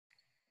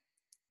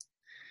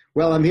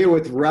Well, I'm here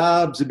with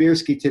Robb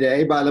Zibierski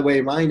today. By the way,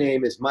 my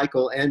name is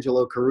Michael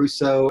Angelo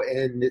Caruso,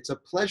 and it's a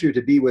pleasure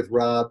to be with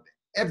Robb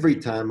every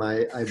time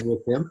I'm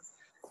with him.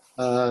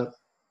 Uh,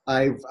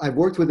 I've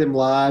worked with him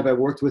live. I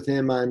worked with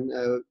him on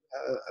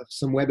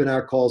some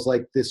webinar calls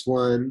like this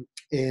one,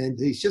 and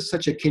he's just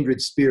such a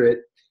kindred spirit.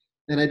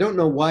 And I don't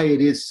know why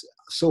it is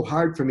so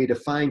hard for me to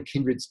find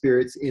kindred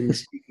spirits in the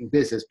speaking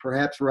business.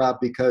 Perhaps, Robb,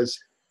 because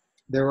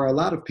there are a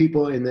lot of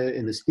people in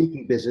the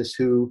speaking business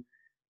who,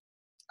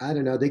 I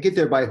don't know, they get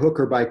there by hook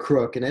or by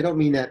crook. And I don't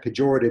mean that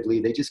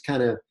pejoratively. They just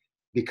kind of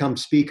become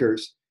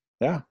speakers.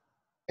 Yeah.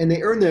 And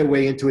they earn their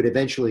way into it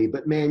eventually.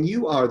 But man,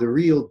 you are the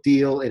real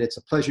deal. And it's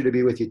a pleasure to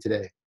be with you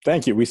today.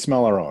 Thank you. We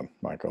smell our own,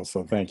 Michael.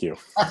 So thank you.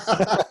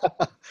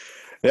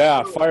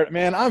 Yeah.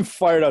 Man, I'm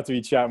fired up to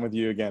be chatting with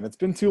you again. It's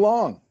been too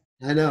long.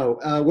 I know.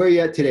 Where are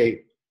you at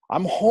today?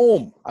 I'm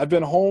home. I've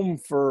been home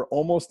for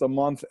almost a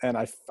month, and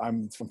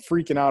I'm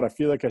freaking out. I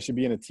feel like I should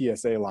be in a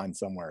TSA line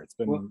somewhere. It's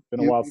been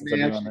a while since I've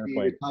been on an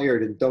airplane.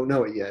 Retired and don't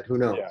know it yet. Who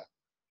knows? Yeah.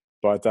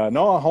 But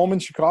no, I'm home in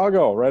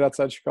Chicago, right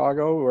outside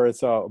Chicago, where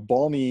it's a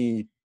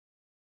balmy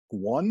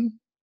 1,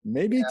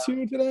 maybe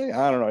 2 today.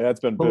 I don't know. Yeah, it's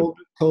been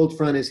cold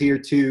front is here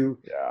too.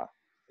 Yeah.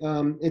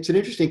 It's an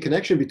interesting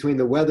connection between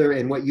the weather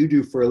and what you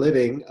do for a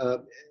living.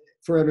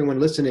 For everyone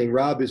listening,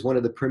 Robb is one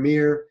of the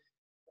premier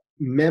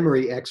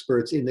memory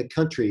experts in the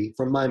country,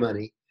 for my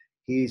money.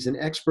 He's an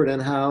expert on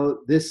how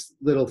this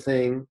little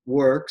thing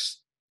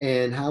works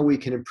and how we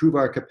can improve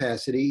our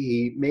capacity.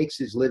 He makes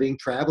his living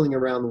traveling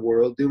around the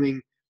world,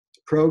 doing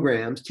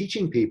programs,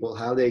 teaching people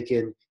how they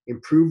can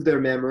improve their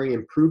memory,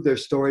 improve their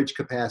storage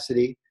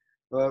capacity.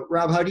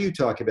 Robb, how do you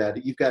talk about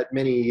it? You've got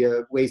many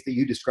ways that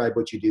you describe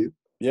what you do.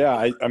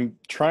 Yeah, I'm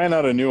trying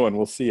out a new one.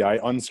 We'll see. I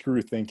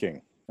unscrew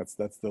thinking.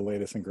 That's the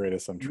latest and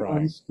greatest I'm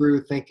trying.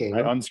 Unscrew thinking.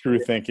 I unscrew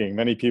thinking.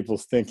 Many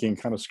people's thinking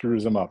kind of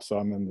screws them up. So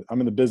I'm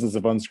in the business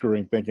of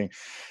unscrewing thinking.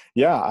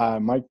 Yeah,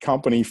 my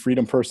company,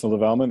 Freedom Personal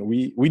Development,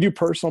 we do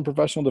personal and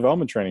professional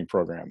development training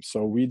programs.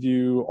 So we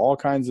do all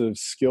kinds of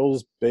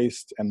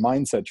skills-based and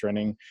mindset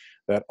training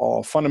that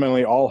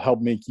fundamentally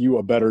help make you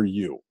a better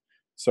you.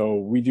 So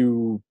we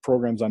do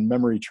programs on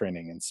memory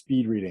training and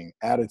speed reading,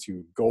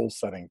 attitude, goal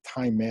setting,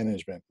 time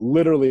management,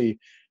 literally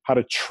how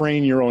to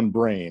train your own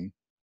brain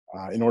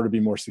in order to be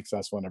more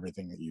successful in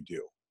everything that you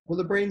do. Well,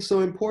 the brain's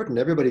so important.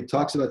 Everybody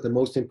talks about the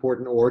most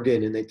important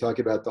organ, and they talk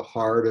about the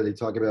heart, or they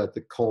talk about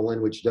the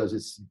colon, which does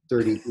its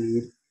dirty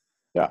deed.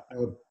 Yeah.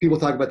 People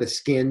talk about the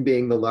skin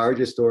being the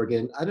largest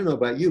organ. I don't know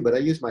about you, but I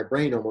use my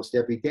brain almost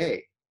every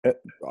day.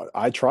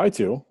 I try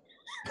to.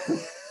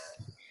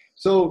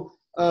 So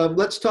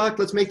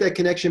let's make that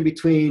connection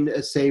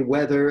between, say,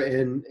 weather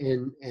and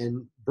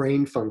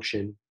brain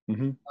function.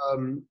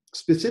 Mm-hmm.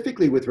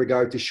 Specifically with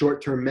regard to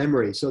short-term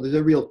memory. So there's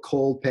a real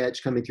cold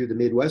patch coming through the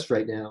Midwest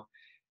right now.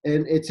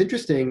 And it's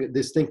interesting,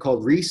 this thing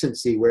called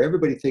recency, where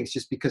everybody thinks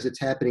just because it's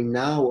happening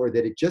now or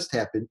that it just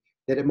happened,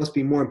 that it must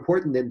be more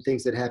important than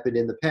things that happened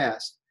in the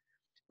past.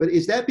 But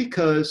is that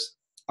because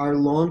our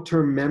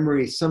long-term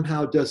memory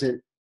somehow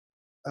doesn't,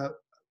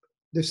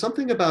 there's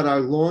something about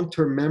our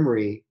long-term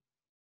memory,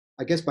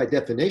 I guess by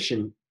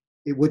definition,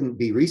 it wouldn't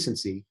be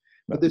recency,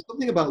 but there's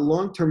something about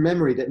long-term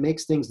memory that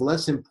makes things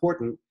less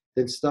important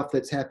than stuff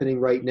that's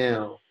happening right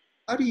now.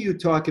 How do you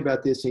talk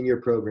about this in your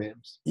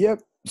programs?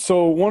 Yep.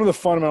 So one of the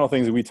fundamental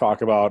things that we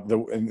talk about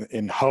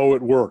in how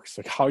it works,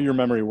 like how your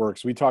memory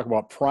works, we talk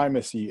about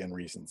primacy and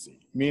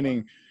recency,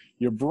 meaning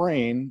your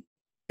brain,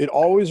 it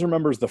always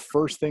remembers the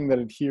first thing that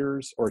it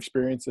hears or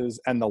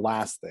experiences and the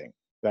last thing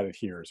that it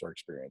hears or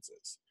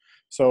experiences.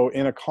 So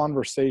in a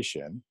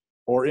conversation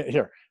or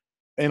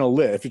in a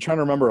list, if you're trying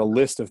to remember a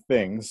list of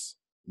things,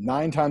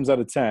 9 times out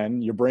of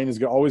 10, your brain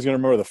is always going to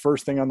remember the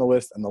first thing on the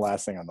list and the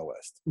last thing on the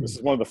list. This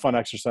is one of the fun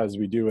exercises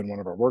we do in one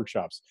of our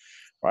workshops,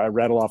 where I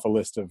rattle off a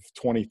list of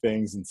 20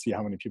 things and see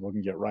how many people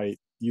can get right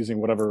using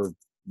whatever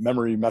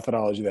memory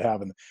methodology they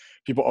have. And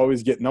people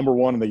always get number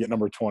 1 and they get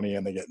number 20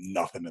 and they get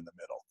nothing in the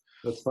middle.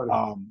 That's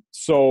funny.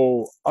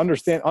 So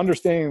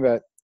understanding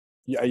that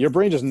your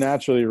brain just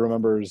naturally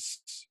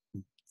remembers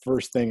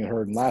first thing it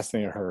heard and last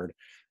thing it heard.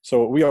 So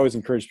what we always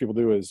encourage people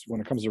to do is, when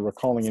it comes to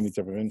recalling any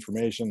type of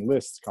information,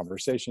 lists,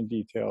 conversation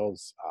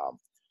details,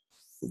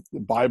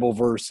 Bible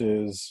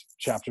verses,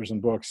 chapters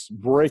and books,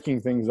 breaking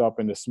things up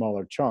into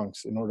smaller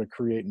chunks in order to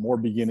create more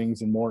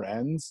beginnings and more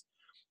ends,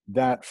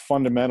 that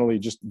fundamentally,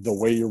 just the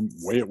way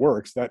it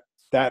works,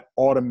 that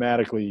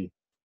automatically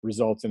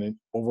results in an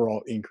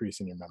overall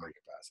increase in your memory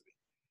capacity.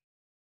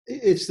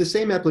 It's the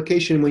same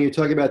application when you're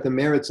talking about the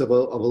merits of a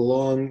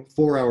long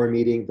 4-hour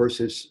meeting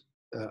versus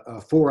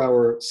a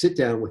 4-hour sit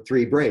down with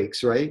 3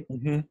 breaks, right?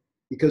 Mm-hmm.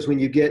 Because when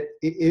you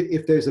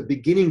if there's a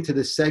beginning to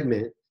the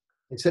segment,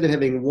 instead of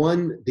having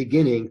one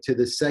beginning to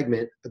the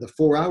segment, the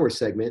 4-hour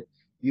segment,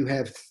 you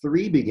have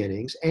 3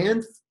 beginnings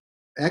and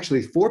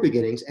actually 4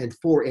 beginnings and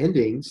 4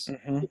 endings,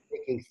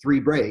 taking 3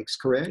 breaks,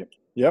 correct?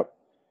 Yep.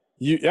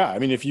 I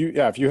mean, if you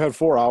have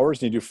 4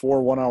 hours and you do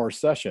 4 1-hour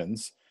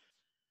sessions,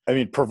 I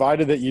mean,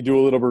 provided that you do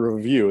a little bit of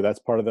review, that's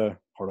part of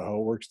how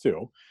it works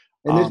too.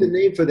 And there's a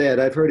name for that.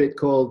 I've heard it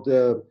called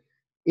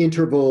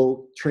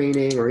interval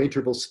training or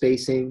interval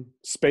spacing?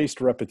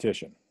 Spaced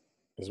repetition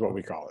is what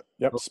we call it.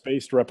 Yep,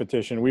 spaced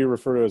repetition. We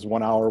refer to it as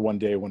 1 hour, 1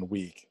 day, 1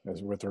 week,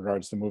 as with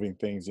regards to moving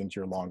things into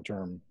your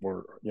long-term,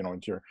 or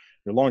into your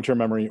long-term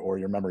memory or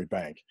your memory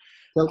bank.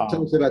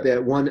 Tell us about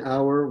that. 1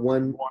 hour,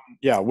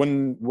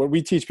 what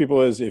we teach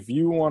people is, if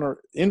you want to,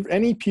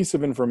 any piece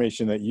of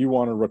information that you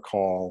want to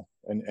recall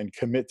and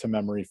commit to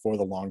memory for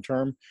the long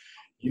term,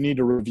 you need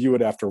to review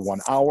it after 1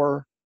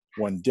 hour,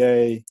 1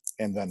 day,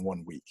 and then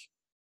 1 week.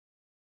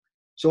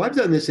 So I've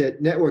done this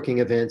at networking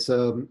events.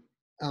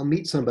 I'll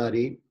meet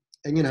somebody,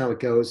 and you know how it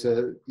goes.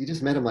 You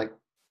just met them like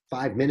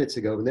 5 minutes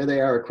ago, and there they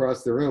are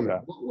across the room. Yeah.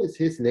 What was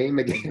his name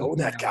again? I know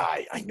that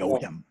guy. I know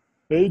him.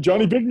 Hey,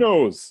 Johnny Big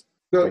Nose.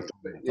 No,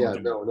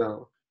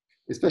 no.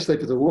 Especially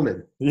if it's a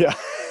woman. Yeah.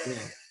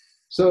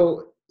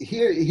 So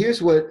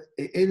here's what,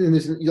 and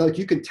this, like,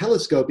 you can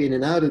telescope in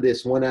and out of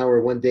this 1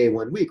 hour, 1 day,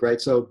 1 week,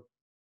 right? So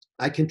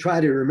I can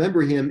try to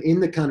remember him in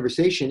the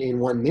conversation in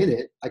 1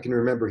 minute. I can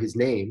remember his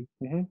name.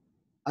 Mm-hmm.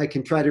 I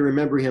can try to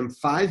remember him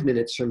 5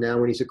 minutes from now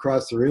when he's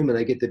across the room and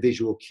I get the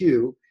visual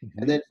cue. Mm-hmm.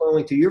 And then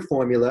following to your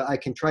formula, I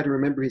can try to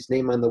remember his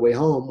name on the way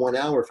home 1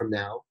 hour from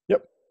now.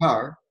 Yep.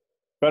 Car.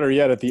 Better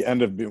yet, at the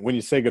end of, when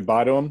you say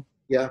goodbye to him.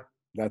 Yeah.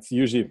 That's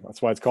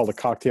why it's called a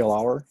cocktail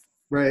hour.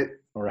 Right.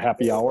 Or a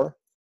happy hour.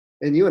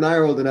 And you and I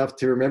are old enough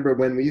to remember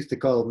when we used to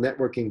call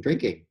networking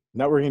drinking.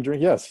 Networking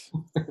drink, yes.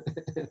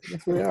 Yes,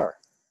 we are.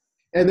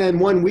 And then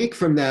 1 week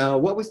from now,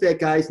 what was that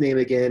guy's name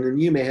again?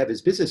 And you may have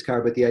his business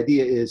card, but the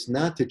idea is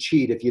not to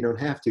cheat if you don't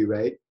have to,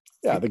 right?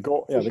 Yeah, the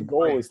goal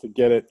is to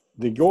get it.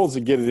 The goal is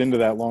to get it into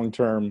that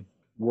long-term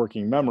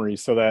working memory,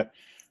 so that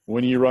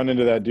when you run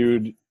into that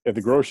dude at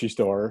the grocery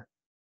store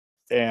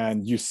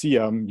and you see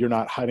him, you're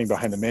not hiding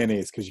behind the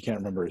mayonnaise because you can't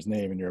remember his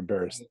name and you're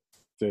embarrassed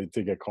to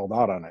get called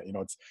out on it.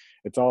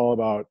 It's all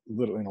about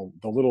the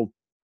little,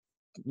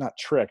 not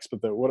tricks, but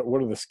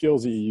what are the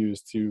skills that you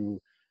use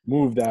to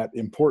move that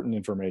important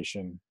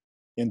information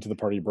into the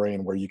part of your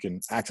brain where you can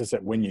access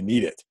it when you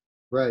need it.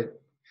 Right.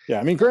 Yeah.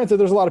 I mean, granted,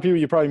 there's a lot of people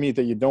you probably meet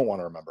that you don't want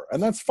to remember,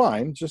 and that's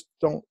fine. Just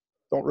don't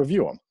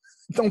review them.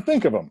 Don't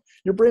think of them.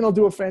 Your brain will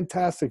do a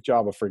fantastic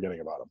job of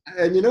forgetting about them.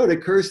 And it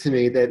occurs to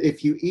me that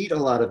if you eat a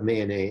lot of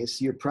mayonnaise,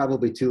 you're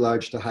probably too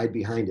large to hide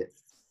behind it.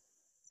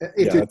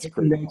 If you're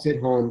taking notes at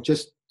home,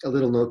 just a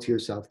little note to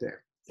yourself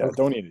there. Yeah, okay.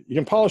 Don't eat it. You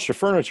can polish your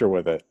furniture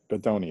with it,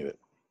 but don't eat it.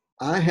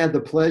 I had the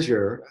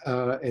pleasure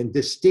and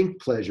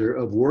distinct pleasure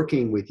of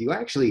working with you.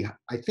 Actually,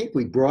 I think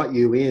we brought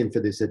you in for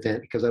this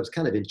event because I was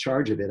kind of in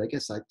charge of it. I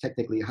guess I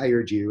technically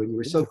hired you, and you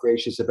were so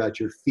gracious about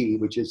your fee,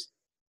 which is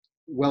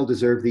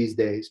well-deserved these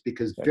days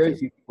because very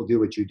few people do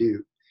what you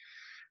do.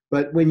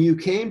 But when you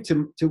came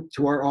to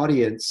our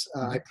audience,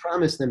 I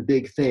promised them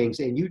big things,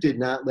 and you did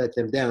not let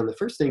them down. The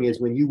first thing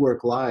is, when you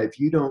work live,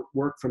 you don't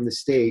work from the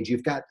stage.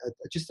 You've got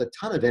just a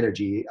ton of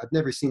energy. I've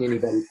never seen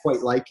anybody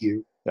quite like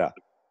you. Yeah.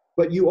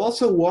 But you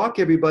also walk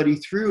everybody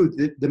through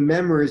the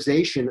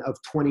memorization of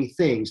 20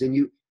 things.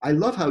 And I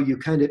love how you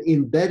kind of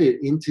embed it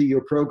into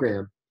your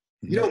program.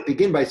 You don't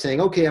begin by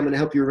saying, okay, I'm going to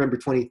help you remember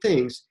 20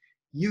 things.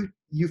 You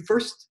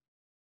first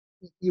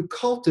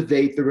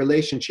cultivate the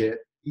relationship.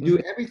 You do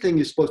everything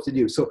you're supposed to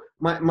do. So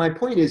my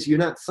point is, you're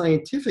not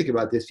scientific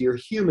about this. You're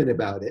human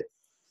about it.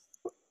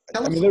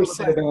 Tell us a little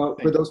bit about,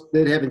 for those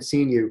that haven't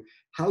seen you,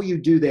 how you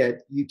do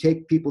that. You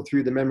take people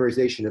through the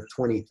memorization of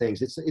 20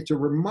 things. It's a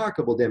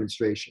remarkable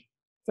demonstration.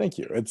 Thank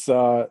you. It's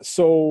you're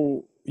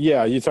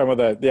talking about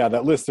that. Yeah,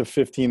 that list of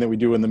 15 that we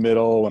do in the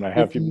middle when I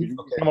have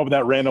people come up with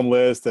that random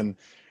list, and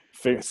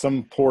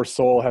some poor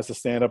soul has to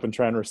stand up and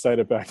try and recite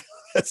it back to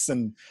us.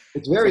 And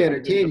it's very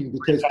entertaining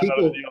because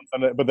people,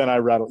 but then I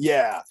rattle.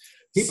 Yeah.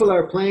 People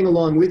are playing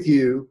along with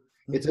you.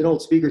 It's an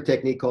old speaker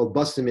technique called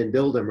bust them and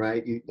build them,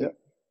 right?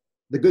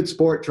 The good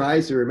sport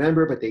tries to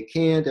remember, but they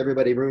can't.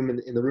 Everybody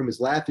in the room is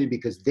laughing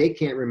because they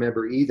can't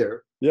remember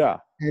either. Yeah.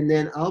 And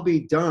then I'll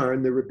be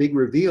darned, the big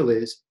reveal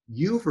is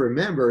you've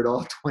remembered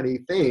all 20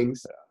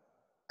 things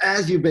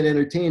as you've been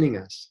entertaining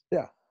us.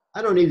 Yeah.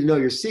 I don't need to know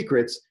your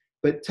secrets,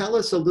 but tell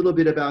us a little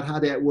bit about how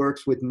that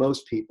works with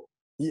most people.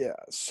 Yeah.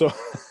 So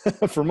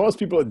for most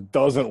people, it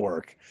doesn't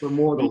work. For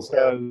mortals.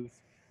 Because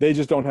they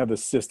just don't have the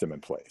system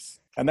in place.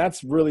 And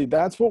that's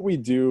what we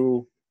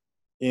do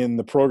in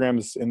the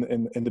programs, in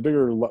the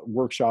bigger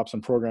workshops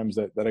and programs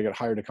that I get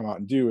hired to come out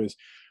and do, is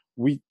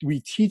we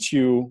teach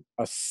you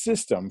a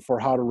system for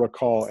how to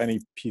recall any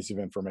piece of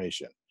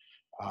information.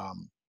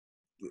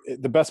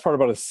 The best part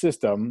about a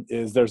system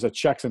is there's a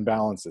checks and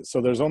balances.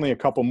 So there's only a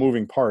couple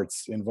moving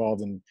parts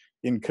involved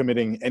in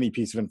committing any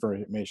piece of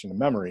information to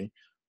memory.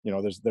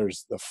 There's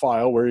the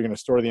file where you're going to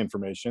store the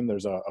information.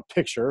 There's a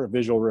picture, a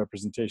visual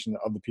representation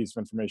of the piece of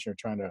information you're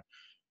trying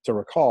to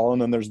recall.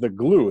 And then there's the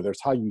glue.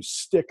 There's how you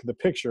stick the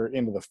picture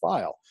into the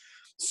file.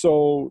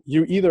 So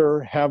you either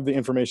have the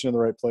information in the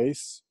right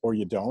place or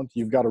you don't.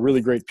 You've got a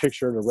really great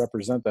picture to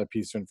represent that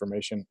piece of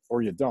information,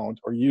 or you don't,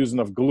 or you use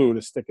enough glue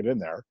to stick it in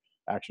there,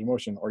 action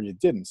motion, or you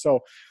didn't. So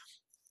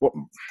what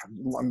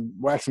I'm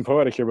waxing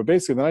poetic here, but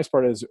basically the nice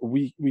part is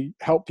we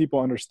help people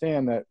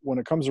understand that when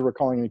it comes to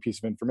recalling any piece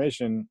of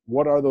information,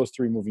 what are those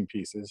three moving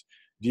pieces?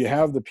 Do you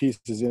have the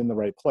pieces in the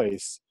right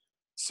place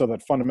so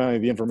that fundamentally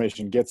the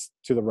information gets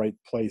to the right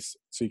place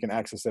so you can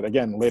access it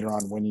again later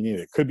on when you need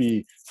it? Could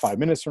be 5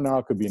 minutes from now,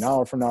 it could be an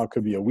hour from now, it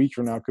could be a week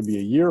from now, it could be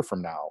a year from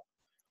now.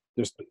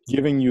 Just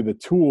giving you the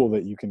tool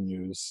that you can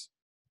use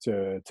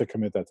to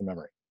commit that to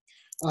memory.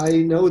 I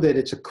know that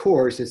it's a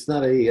course. It's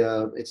not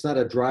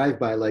a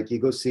drive-by, like you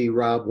go see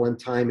Rob one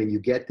time and you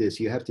get this.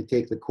 You have to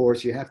take the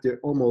course. You have to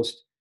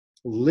almost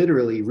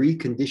literally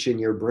recondition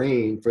your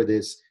brain for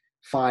this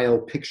file,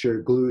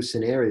 picture, glue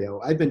scenario.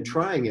 I've been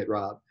trying it,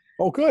 Rob.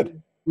 Oh,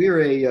 good.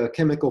 We're a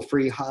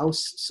chemical-free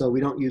house, so we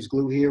don't use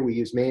glue here. We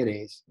use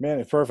mayonnaise. Man,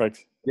 it's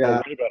perfect. Yeah.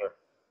 Oh, way better.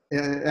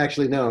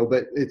 Actually, no,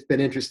 but it's been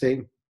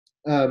interesting.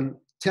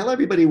 Tell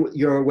everybody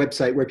your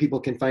website where people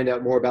can find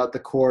out more about the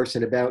course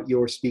and about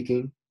your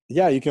speaking.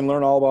 Yeah, you can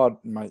learn all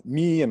about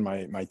me and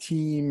my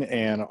team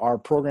and our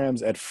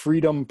programs at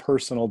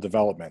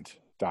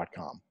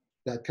freedompersonaldevelopment.com.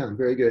 .com.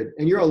 Very good.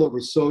 And you're all over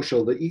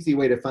social. The easy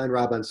way to find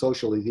Rob on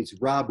social is it's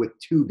Rob with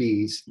 2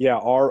 B's. Yeah,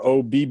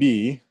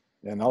 ROBB.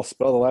 And I'll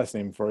spell the last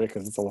name for you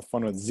because it's a little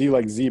fun with Z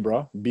like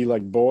zebra, B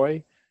like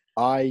boy,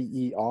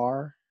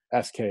 IERSKI.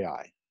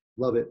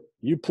 Love it.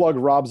 You plug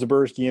Robb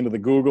Zibierski into the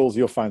Googles,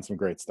 you'll find some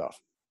great stuff.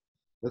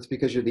 That's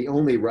because you're the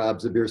only Robb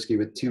Zibierski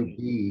with 2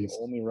 B's.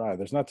 Only right.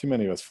 There's not too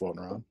many of us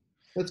floating around.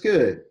 That's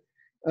good.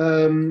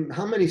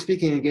 How many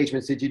speaking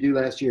engagements did you do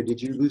last year?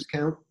 Did you lose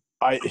count?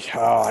 I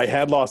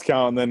had lost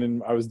count, and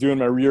then I was doing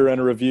my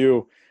year-end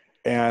review,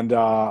 and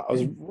I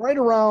was right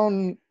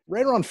around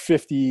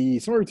 50,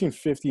 somewhere between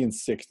 50 and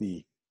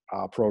 60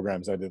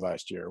 programs I did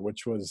last year,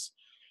 which was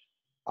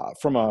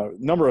from a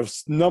number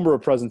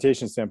of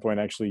presentation standpoint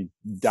actually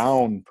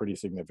down pretty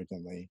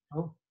significantly.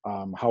 Oh.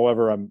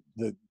 However,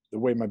 the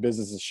way my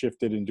business has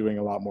shifted in doing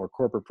a lot more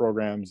corporate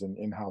programs and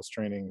in-house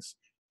trainings,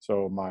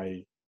 so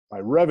my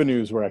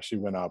revenues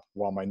went up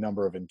while my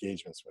number of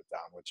engagements went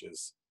down, which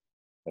is,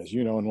 as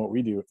you know, in what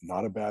we do,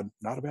 not a bad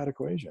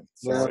equation.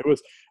 So Yeah. it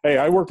was, hey,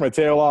 I worked my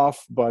tail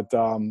off, but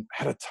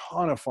had a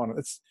ton of fun.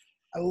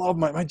 I love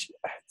my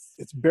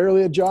it's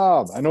barely a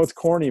job. I know it's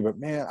corny, but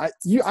man,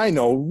 I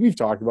know we've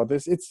talked about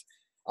this.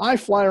 I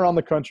fly around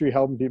the country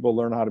helping people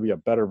learn how to be a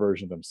better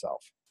version of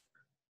themselves.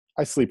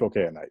 I sleep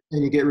okay at night.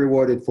 And you get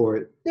rewarded for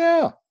it.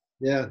 Yeah.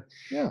 Yeah.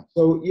 Yeah.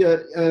 So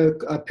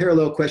a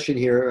parallel question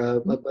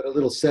here, but a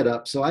little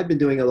setup. So I've been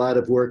doing a lot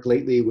of work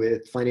lately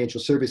with financial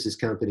services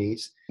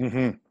companies.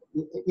 Mm-hmm.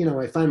 You know,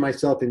 I find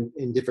myself in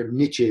different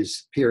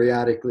niches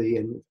periodically,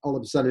 and all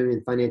of a sudden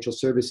in financial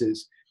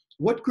services.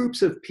 What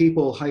groups of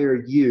people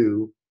hire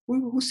you?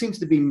 Who seems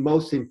to be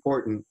most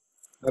important,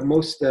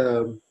 most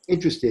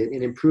interested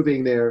in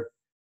improving their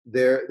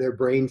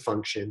brain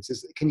functions?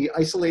 Can you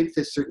isolate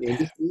to certain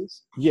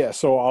industries? Yeah,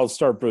 so I'll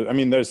start. I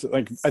mean, there's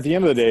like at the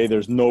end of the day,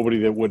 there's nobody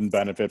that wouldn't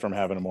benefit from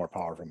having a more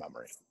powerful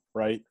memory,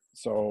 right?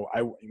 So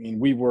I mean,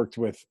 we've worked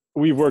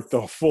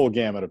the full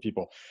gamut of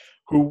people.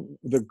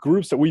 The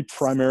groups that we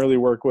primarily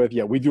work with,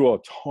 yeah, we do a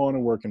ton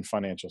of work in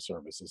financial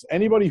services.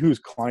 Anybody who's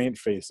client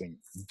facing,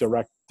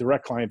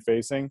 direct client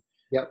facing,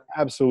 yep,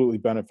 absolutely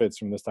benefits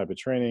from this type of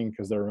training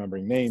because they're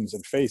remembering names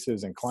and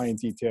faces and client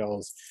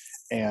details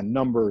and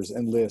numbers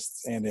and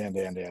lists and.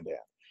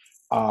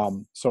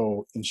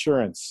 So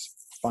insurance,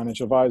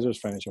 financial advisors,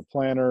 financial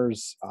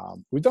planners.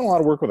 We've done a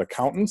lot of work with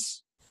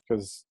accountants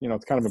because, you know,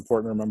 it's kind of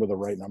important to remember the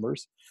right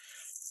numbers.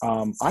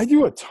 I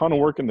do a ton of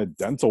work in the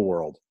dental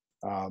world.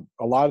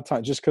 A lot of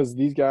times, just because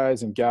these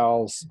guys and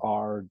gals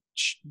are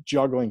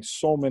juggling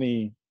so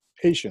many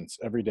patients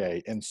every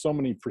day and so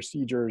many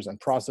procedures and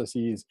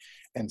processes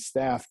and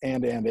staff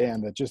and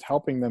that just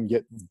helping them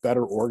get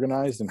better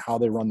organized in how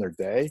they run their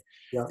day.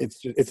 Yeah.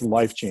 It's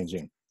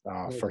life-changing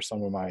for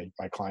some of my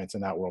clients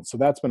in that world. So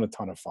that's been a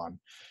ton of fun.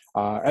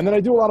 And then I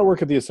do a lot of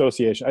work at the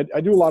association.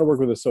 I do a lot of work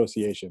with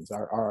associations.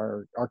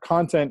 Our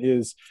content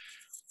is,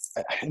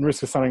 in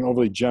risk of sounding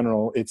overly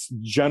general, it's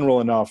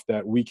general enough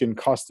that we can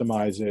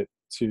customize it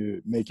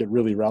to make it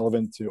really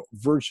relevant to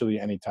virtually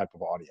any type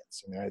of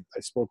audience. I mean, I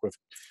spoke with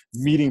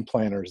meeting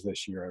planners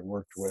this year. I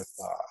worked with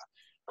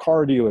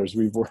car dealers.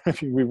 We've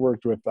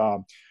worked with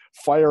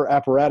fire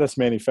apparatus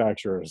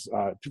manufacturers,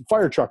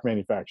 fire truck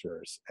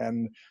manufacturers,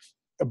 and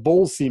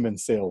Bull Seaman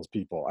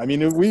salespeople. I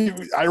mean,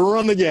 I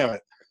run the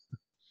gamut.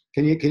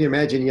 Can you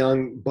imagine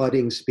young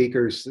budding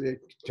speakers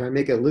trying to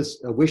make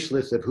a wish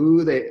list of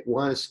who they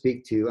want to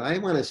speak to? I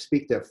want to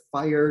speak to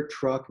fire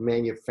truck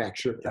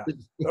manufacturers.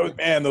 Yeah.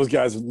 Man, those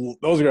guys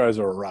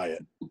are a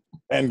riot,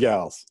 and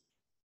gals.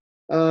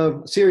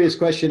 Serious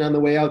question on the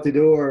way out the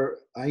door.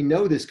 I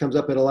know this comes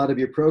up at a lot of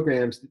your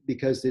programs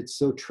because it's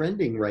so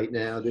trending right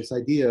now. This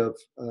idea of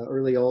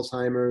early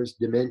Alzheimer's,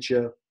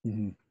 dementia.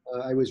 Mm-hmm.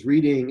 I was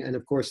reading, and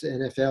of course, the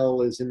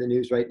NFL is in the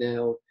news right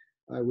now.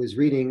 I was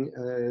reading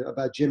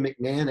about Jim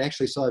McMahon. I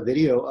actually saw a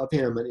video of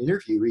him, an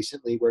interview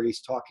recently where he's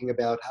talking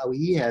about how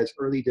he has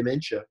early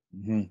dementia.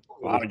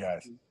 Mm-hmm. A lot of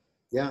guys.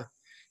 Yeah.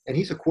 And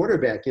he's a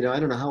quarterback. You know, I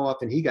don't know how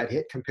often he got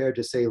hit compared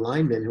to, say,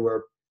 linemen who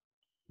are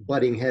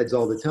butting heads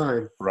all the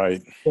time.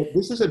 Right. But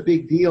this is a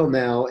big deal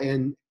now,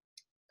 and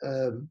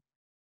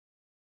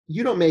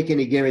you don't make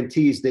any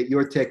guarantees that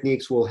your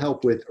techniques will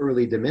help with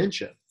early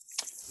dementia.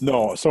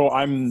 No, so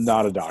I'm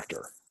not a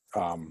doctor.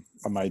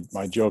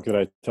 My joke that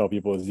I tell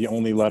people is the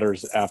only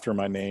letters after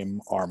my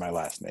name are my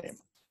last name.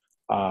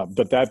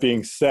 But that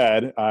being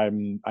said, I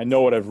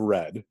know what I've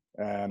read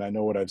and I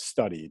know what I've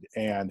studied.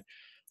 And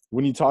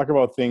when you talk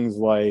about things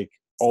like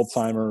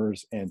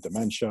Alzheimer's and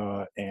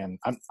dementia, and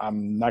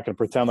I'm not going to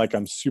pretend like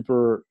I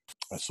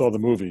saw the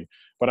movie,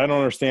 but I don't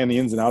understand the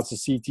ins and outs of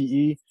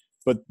CTE,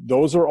 but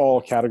those are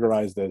all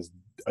categorized as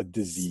a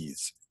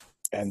disease.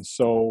 And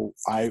so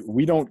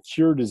we don't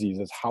cure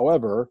diseases.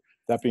 However,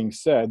 that being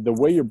said, the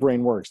way your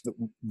brain works,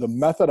 the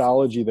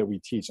methodology that we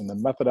teach and the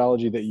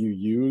methodology that you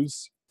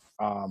use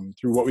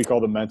through what we call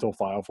the mental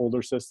file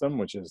folder system,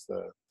 which is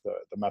the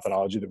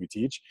methodology that we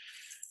teach,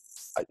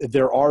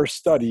 there are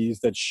studies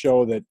that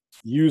show that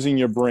using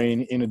your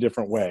brain in a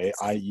different way,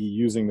 i.e.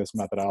 using this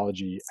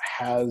methodology,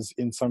 has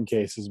in some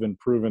cases been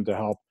proven to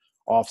help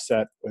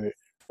offset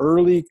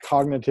early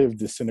cognitive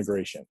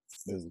disintegration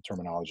is the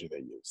terminology they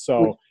use.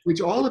 So,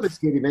 which all of us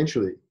get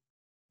eventually.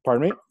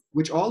 Pardon me?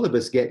 Which all of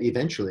us get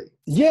eventually.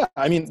 Yeah,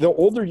 I mean, the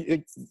older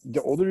you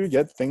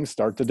get, things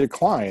start to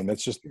decline.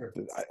 That's just, sure.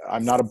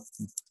 I'm not a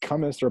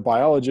chemist or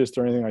biologist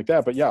or anything like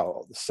that, but yeah,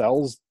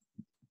 cells,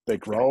 they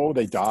grow,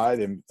 they die,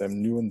 them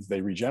new ones,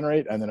 they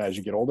regenerate, and then as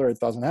you get older, it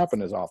doesn't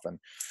happen as often.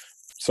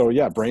 So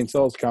yeah, brain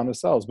cells count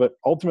as cells, but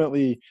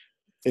ultimately,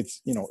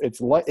 it's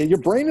like your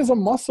brain is a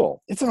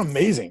muscle. It's an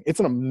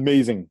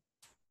amazing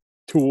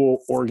tool,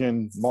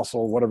 organ,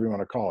 muscle, whatever you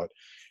want to call it.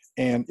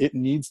 And it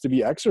needs to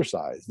be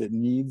exercised. It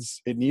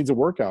needs a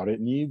workout. It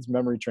needs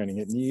memory training.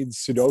 It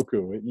needs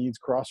Sudoku. It needs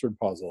crossword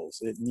puzzles.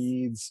 It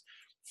needs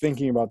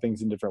thinking about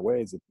things in different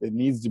ways. It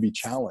needs to be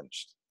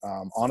challenged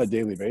on a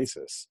daily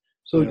basis.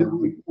 So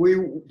do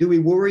we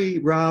worry,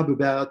 Rob,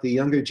 about the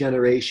younger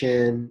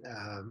generation,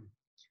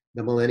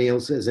 the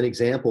millennials as an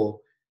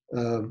example?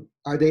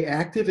 Are they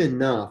active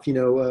enough?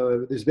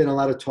 There's been a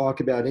lot of talk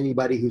about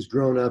anybody who's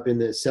grown up in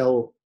the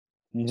cell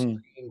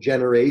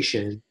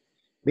generation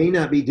may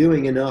not be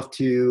doing enough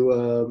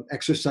to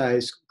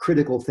exercise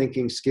critical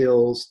thinking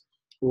skills,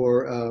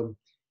 or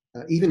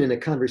even in a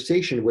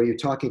conversation where you're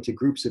talking to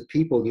groups of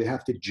people and you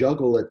have to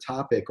juggle a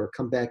topic or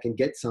come back and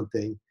get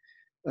something.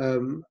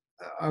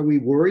 Are we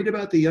worried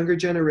about the younger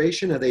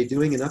generation? Are they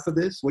doing enough of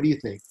this? What do you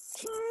think?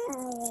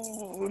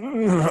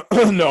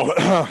 No,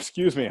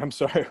 excuse me. I'm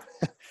sorry.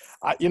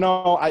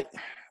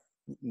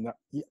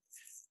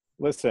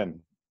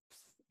 Listen,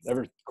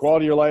 every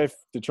quality of your life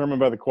determined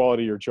by the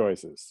quality of your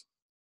choices.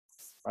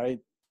 Right?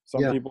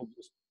 Some people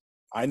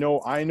I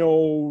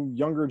know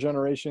younger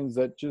generations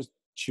that just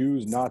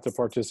choose not to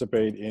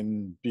participate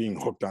in being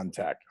hooked on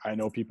tech. I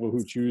know people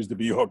who choose to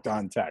be hooked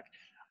on tech.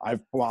 I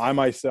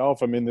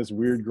myself am in this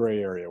weird gray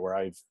area where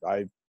I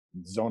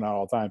zone out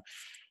all the time.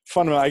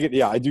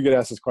 Fundamentally, I do get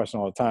asked this question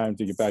all the time.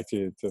 To get back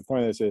to the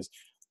point of this is,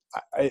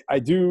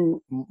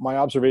 my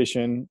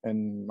observation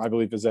and my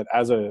belief is that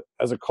as a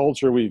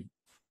culture, we've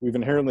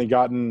inherently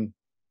gotten,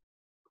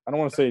 I don't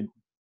want to say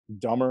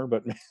dumber,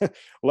 but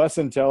less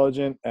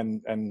intelligent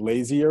and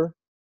lazier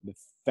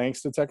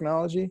thanks to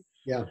technology.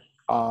 Yeah.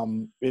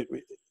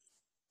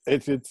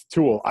 It's a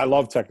tool. I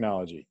love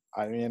technology.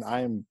 I mean,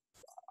 I'm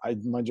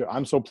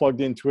so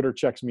plugged in, Twitter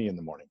checks me in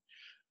the morning,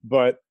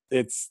 but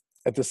it's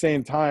at the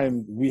same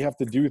time, we have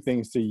to do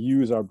things to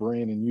use our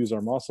brain and use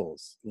our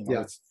muscles.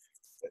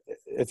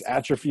 It's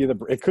atrophy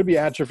it could be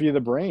atrophy of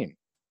the brain.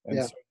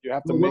 And so you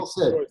have to make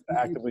sure to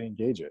actively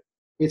engage it.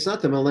 It's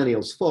not the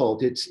millennials'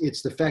 fault.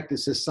 It's the fact that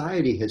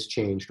society has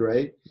changed,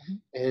 right?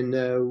 Mm-hmm.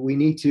 And we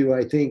need to,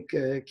 I think,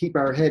 keep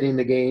our head in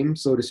the game,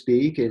 so to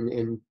speak,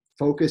 and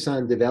focus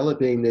on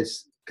developing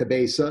this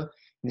cabeza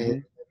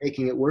and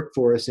making it work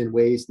for us in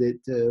ways that,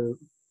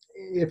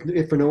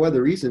 if for no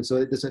other reason, so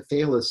it doesn't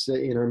fail us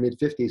in our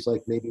mid-50s,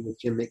 like maybe with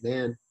Jim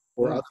McMahon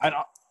or others.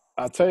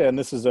 I'll tell you, and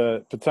this is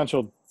a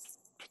potential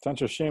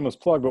shameless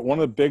plug, but one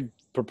of the big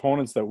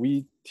proponents that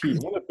we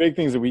teach, one of the big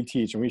things that we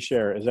teach and we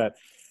share is that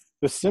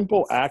the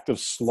simple act of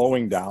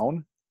slowing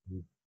down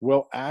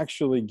will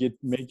actually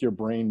make your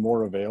brain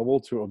more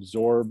available to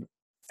absorb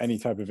any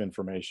type of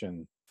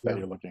information that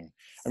you're looking.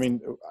 I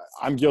mean,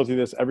 I'm guilty of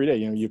this every day.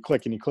 You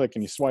click and you click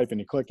and you swipe and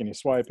you click and you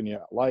swipe and you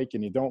like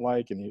and you don't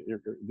like and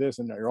you're this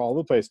and you're all over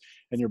the place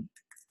and you're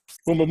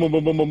boom, boom, boom,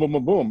 boom, boom, boom, boom,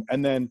 boom, boom.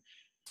 And then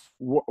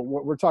what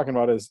we're talking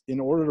about is, in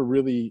order to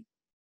really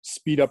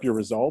speed up your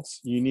results,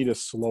 you need to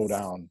slow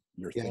down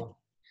your thinking.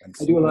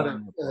 I do a lot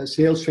of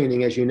sales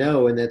training, as you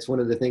know, and that's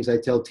one of the things I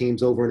tell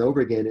teams over and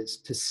over again, is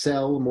to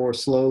sell more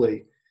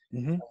slowly.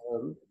 Mm-hmm.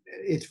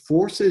 It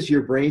forces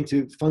your brain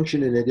to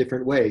function in a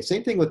different way.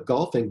 Same thing with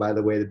golfing, by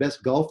the way. The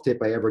best golf tip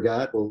I ever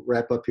got, we'll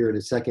wrap up here in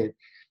a second,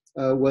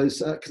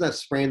 was because I was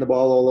spraying the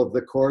ball all over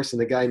the course,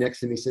 and the guy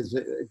next to me says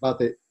about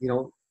the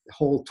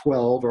hole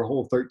 12 or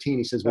hole 13,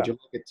 he says, would you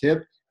like a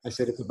tip? I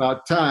said, it's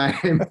about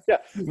time.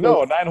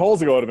 No, 9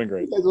 holes ago would have been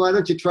great. He says, why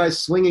don't you try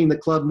swinging the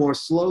club more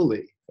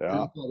slowly?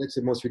 Yeah. That's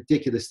the most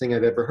ridiculous thing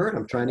I've ever heard.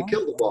 I'm trying to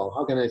kill the ball.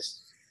 How can I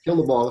kill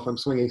the ball if I'm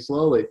swinging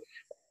slowly.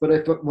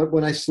 But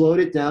when I slowed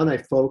it down, I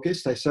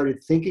focused. I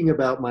started thinking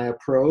about my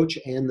approach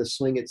and the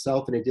swing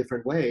itself in a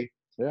different way.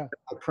 Yeah.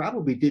 I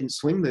probably didn't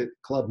swing the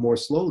club more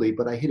slowly,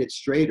 but I hit it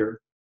straighter.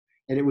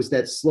 And it was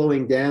that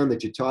slowing down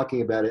that you're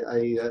talking about.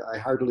 I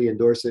heartily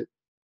endorse it.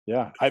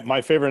 Yeah.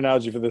 My favorite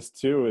analogy for this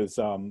too is,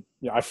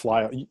 I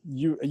fly,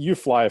 you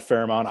fly a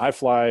fair amount. I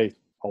fly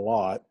a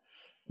lot,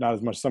 not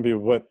as much as some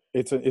people, but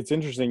it's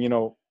interesting,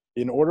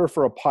 in order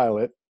for a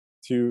pilot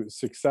to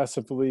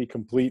successfully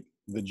complete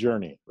the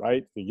journey,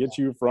 right? To get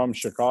you from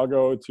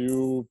Chicago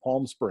to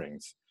Palm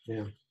Springs.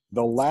 Yeah.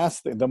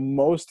 The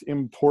most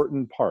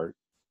important part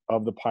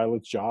of the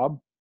pilot's job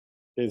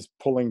is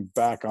pulling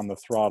back on the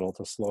throttle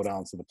to slow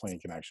down so the plane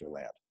can actually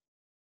land.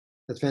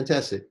 That's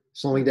fantastic.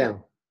 Slowing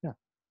down. Yeah.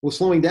 Well,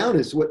 slowing down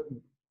is what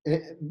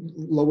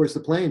lowers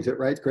the planes,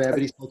 right?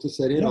 Gravity starts to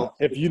set in. Yeah.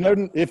 If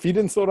you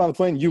didn't slow down the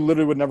plane, you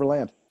literally would never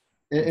land.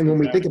 And when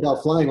we think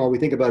about flying, all we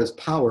think about is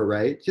power,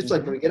 right? Just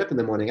like when we get up in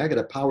the morning, I got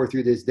to power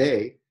through this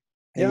day.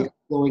 And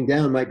slowing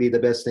down might be the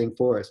best thing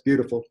for us.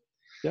 Beautiful.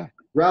 Yeah.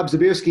 Robb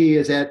Zibierski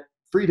is at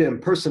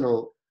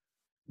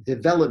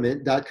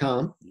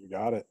freedompersonaldevelopment.com. You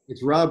got it.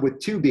 It's Rob with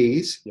 2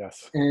 B's.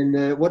 Yes.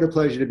 And what a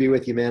pleasure to be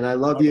with you, man. I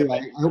love you.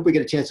 I hope we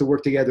get a chance to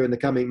work together in the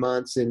coming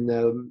months.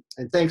 And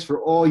thanks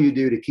for all you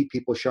do to keep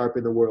people sharp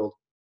in the world.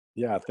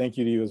 Yeah. Thank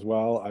you to you as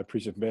well. I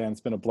appreciate it, man. It's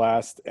been a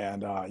blast.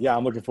 And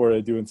I'm looking forward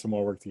to doing some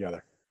more work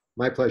together.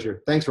 My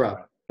pleasure. Thanks, Rob.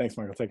 Right. Thanks,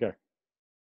 Michael. Take care.